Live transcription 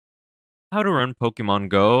How to run Pokemon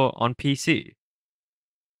Go on PC.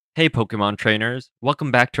 Hey Pokemon trainers, welcome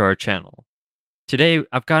back to our channel. Today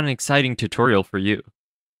I've got an exciting tutorial for you.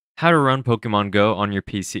 How to run Pokemon Go on your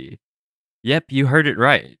PC. Yep, you heard it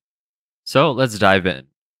right. So let's dive in.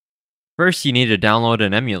 First you need to download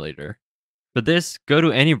an emulator. For this, go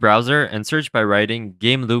to any browser and search by writing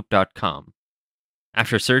gameloop.com.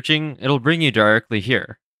 After searching, it'll bring you directly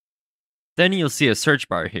here. Then you'll see a search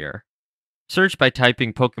bar here. Search by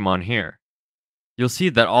typing Pokemon here. You'll see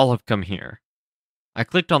that all have come here. I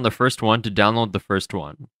clicked on the first one to download the first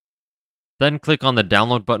one. Then click on the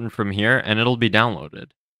download button from here and it'll be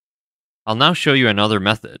downloaded. I'll now show you another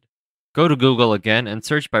method. Go to Google again and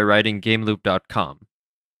search by writing gameloop.com.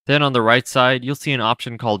 Then on the right side, you'll see an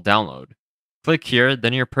option called download. Click here,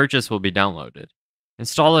 then your purchase will be downloaded.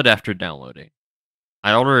 Install it after downloading.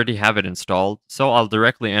 I already have it installed, so I'll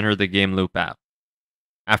directly enter the GameLoop app.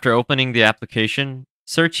 After opening the application,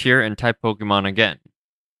 search here and type Pokemon again.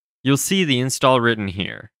 You'll see the install written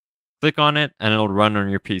here. Click on it and it'll run on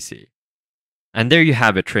your PC. And there you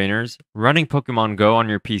have it, trainers. Running Pokemon Go on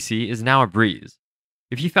your PC is now a breeze.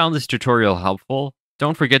 If you found this tutorial helpful,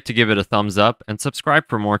 don't forget to give it a thumbs up and subscribe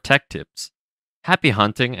for more tech tips. Happy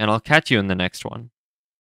hunting, and I'll catch you in the next one.